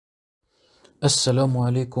Assalamu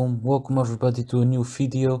alaikum, welcome everybody to a new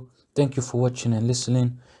video. Thank you for watching and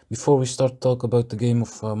listening. Before we start talk about the game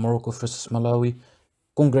of Morocco versus Malawi,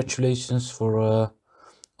 congratulations for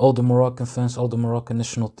all the Moroccan fans, all the Moroccan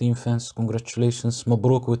national team fans. Congratulations,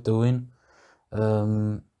 Mabruk with the win.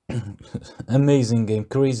 Um, Amazing game,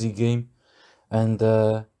 crazy game, and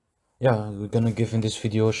yeah, we're gonna give in this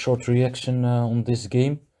video a short reaction on this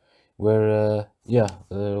game, where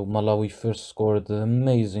Malawi first scored an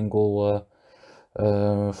amazing goal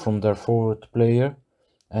from their forward player,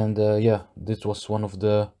 and yeah, this was one of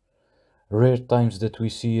the rare times that we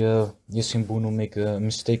see Yassine Bounou make a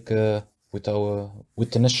mistake with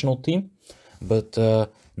the national team. But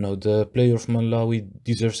no, the player of Malawi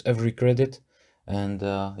deserves every credit, and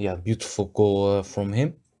yeah, beautiful goal from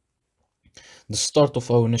him. The start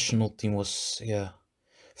of our national team was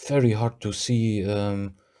very hard to see.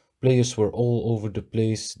 Players were all over the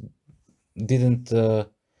place, didn't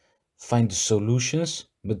find the solutions.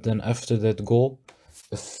 But then after that goal,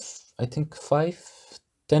 I think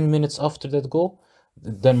 5-10 minutes after that goal,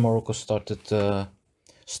 then Morocco started the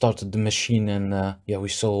machine, and yeah, we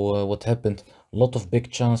saw what happened. A lot of big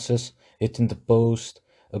chances, hitting the post,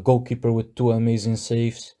 a goalkeeper with two amazing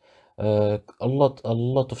saves, a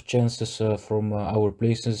lot of chances from our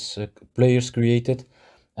players created.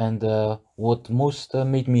 And what most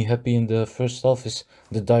made me happy in the first half is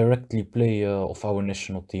the directly play of our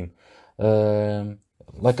national team. Um,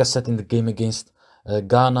 like I said in the game against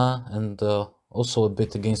Ghana, and also a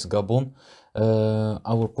bit against Gabon,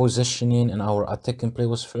 our positioning and our attacking play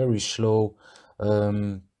was very slow,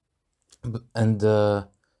 um, and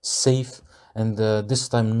safe. And this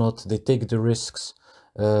time not. They take the risks.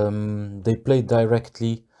 They play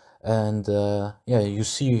directly, and yeah, you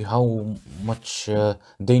see how much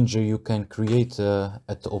danger you can create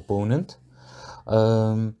at the opponent.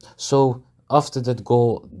 So after that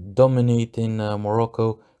goal, dominating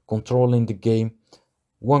Morocco, controlling the game.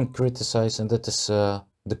 One criticize, and that is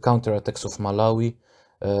the counter attacks of Malawi.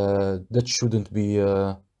 That shouldn't be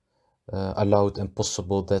allowed and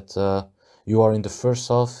possible. That you are in the first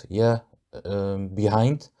half, yeah,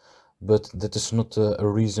 behind, but that is not a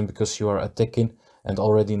reason, because you are attacking and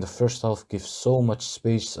already in the first half give so much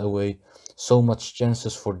space away, so much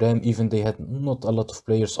chances for them. Even they had not a lot of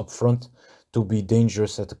players up front to be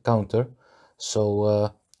dangerous at the counter.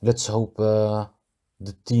 So let's hope the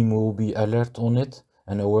team will be alert on it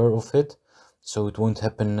and aware of it, so it won't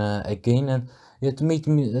happen again. And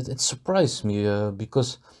it surprised me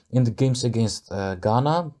because in the games against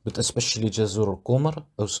Ghana, but especially Jazur or Komar,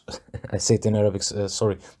 I say it in Arabic,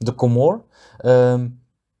 sorry, the Comor, um,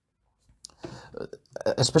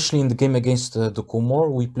 especially in the game against the Comor,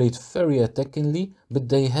 we played very attackingly, but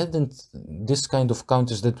they hadn't this kind of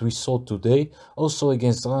counters that we saw today. Also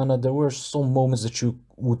against Ghana, there were some moments that you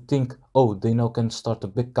would think, oh, they now can start a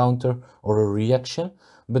big counter or a reaction,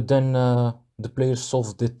 but then the players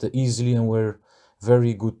solved it easily and were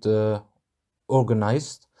very good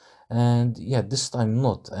organized. And yeah, this time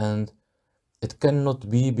not. And it cannot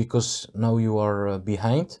be because now you are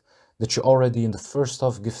behind, that you already in the first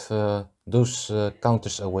half give those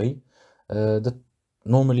counters away. That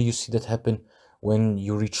normally you see that happen when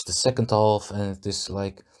you reach the second half, and it is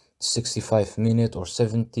like 65 minute or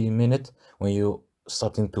 70 minute, when you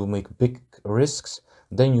starting to make big risks.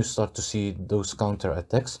 Then you start to see those counter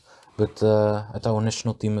attacks. But at our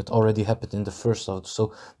national team, it already happened in the first half.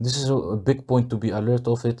 So this is a big point to be alert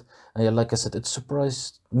of it. And yeah, like I said, it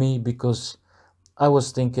surprised me because I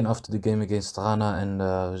was thinking after the game against Ghana and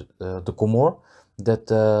the Comor that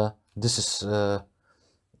this is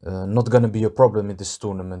not going to be a problem in this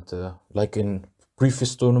tournament. Like in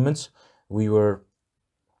previous tournaments, we were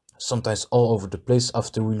sometimes all over the place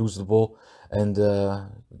after we lose the ball, and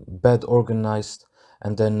bad organized,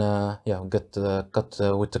 and then yeah, get cut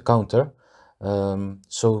with the counter.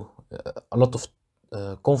 So a lot of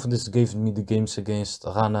confidence gave me the games against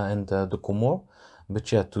Ghana and the Comor.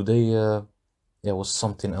 But yeah, today yeah, was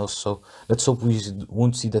something else. So let's hope we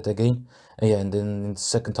won't see that again. And yeah, and then in the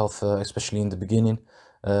second half, especially in the beginning,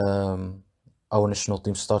 our national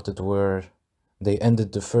team started where they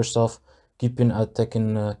ended the first half, keep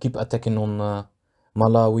attacking on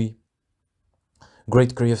Malawi.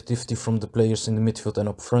 Great creativity from the players in the midfield and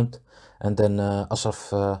up front, and then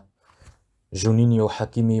Achraf, Juninho,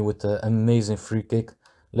 Hakimi with an amazing free kick.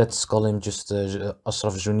 Let's call him just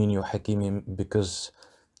Achraf, Juninho, Hakimi, because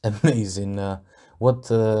amazing. What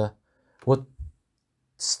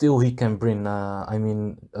still he can bring. I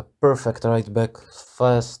mean, a perfect right back,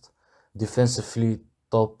 fast, defensively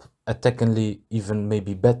top, attackingly even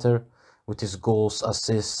maybe better, with his goals,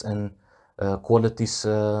 assists, and qualities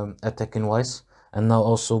attacking wise. and now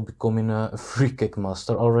also becoming a free kick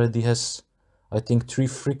master. Already has, I think, 3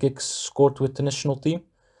 free kicks scored with the national team,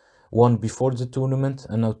 1 before the tournament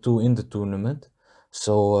and now 2 in the tournament.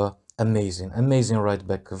 So amazing right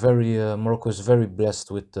back. Very Morocco is very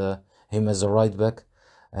blessed with him as a right back,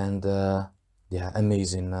 and yeah,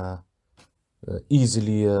 amazing.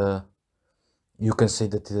 Easily, you can say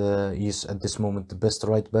that he is at this moment the best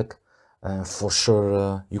right back. For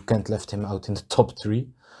sure, you can't left him out in the top 3.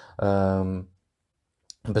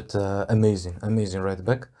 But amazing right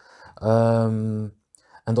back. And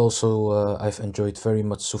also I've enjoyed very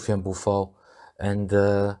much Sofiane Boufal, and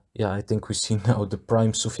yeah, I think we see now the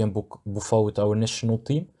prime Sofiane Boufal with our national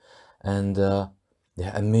team, and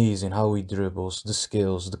yeah, amazing how he dribbles, the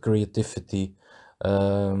skills, the creativity,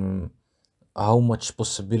 how much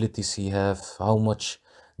possibilities he have, how much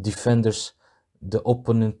defenders the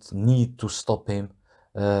opponent need to stop him.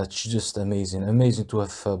 It's just amazing to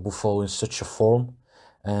have Boufal in such a form,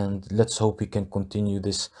 and let's hope he can continue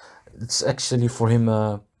this. It's actually for him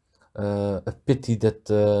a pity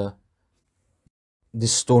that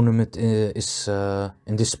this tournament is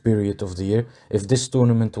in this period of the year. If this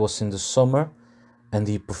tournament was in the summer and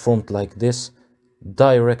he performed like this,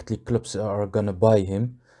 directly clubs are gonna buy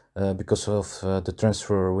him because of the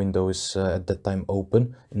transfer window is at that time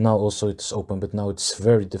open. Now also it's open, but now it's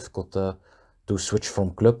very difficult to switch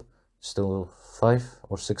from club. Still 5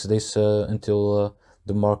 or 6 days until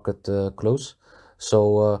the market close.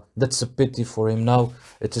 So that's a pity for him. Now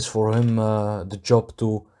it is for him the job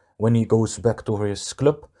to, when he goes back to his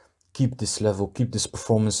club, keep this level, keep these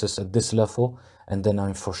performances at this level, and then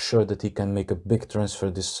I'm for sure that he can make a big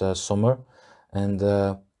transfer this summer. And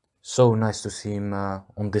so nice to see him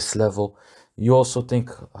on this level. You also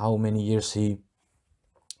think how many years he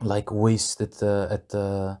like wasted at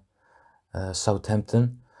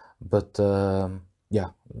Southampton, but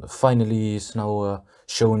yeah, finally he's now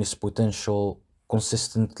showing his potential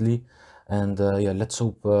consistently, and yeah, let's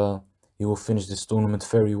hope he will finish this tournament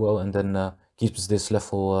very well, and then keeps this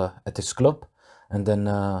level at his club, and then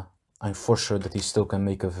I'm for sure that he still can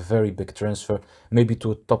make a very big transfer, maybe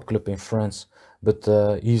to a top club in France, but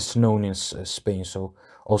he's known in Spain, so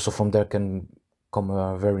also from there can come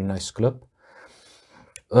a very nice club.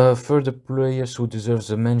 Further players who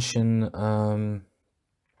deserves a mention,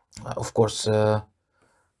 of course, the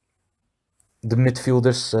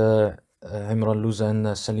midfielders, Imran, Louza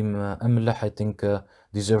and Selim, Amallah, I think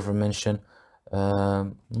deserve a mention.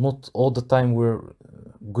 Not all the time were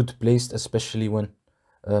good placed, especially when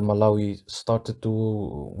Malawi started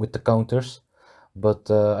with the counters,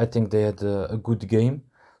 but I think they had a good game.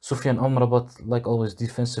 Sofyan, Amrabat, like always,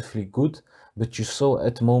 defensively good, but you saw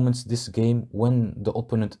at moments this game when the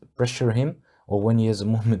opponent pressure him, or when he has a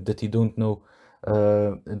moment that he don't know,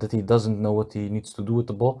 that he doesn't know what he needs to do with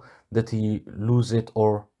the ball, that he lose it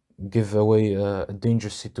or give away a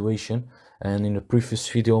dangerous situation. And in the previous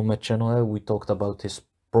video on my channel, we talked about his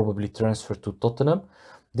probably transfer to Tottenham.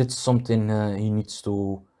 That's something he needs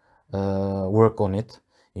to work on it.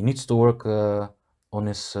 He needs to work on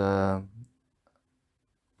his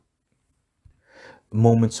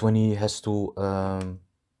moments when he has to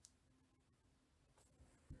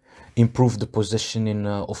improve the positioning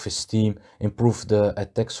of his team, improve the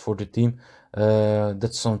attacks for the team.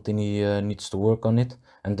 That's something he needs to work on it,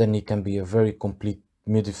 and then he can be a very complete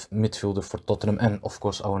midfielder for Tottenham and of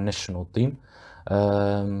course our national team.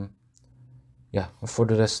 Yeah, for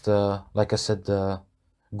the rest, like I said,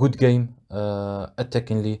 good game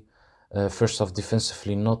attackingly, first half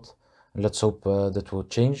defensively not. Let's hope that will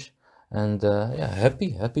change, and yeah,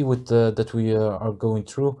 happy with that we are going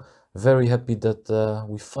through. Very happy that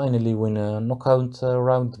we finally win a knockout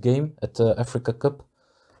round game at the Africa Cup.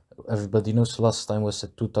 Everybody knows last time was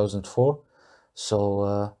at 2004.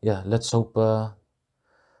 So yeah, let's hope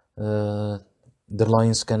the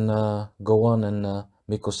Lions can go on and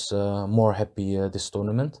make us more happy this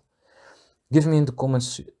tournament. Give me in the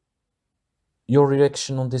comments your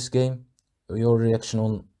reaction on this game, your reaction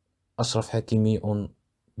on Achraf Hakimi, on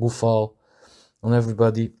Boufal, on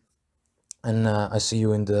everybody. And I see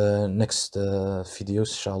you in the next videos,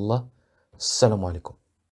 inshallah. Assalamu alaikum.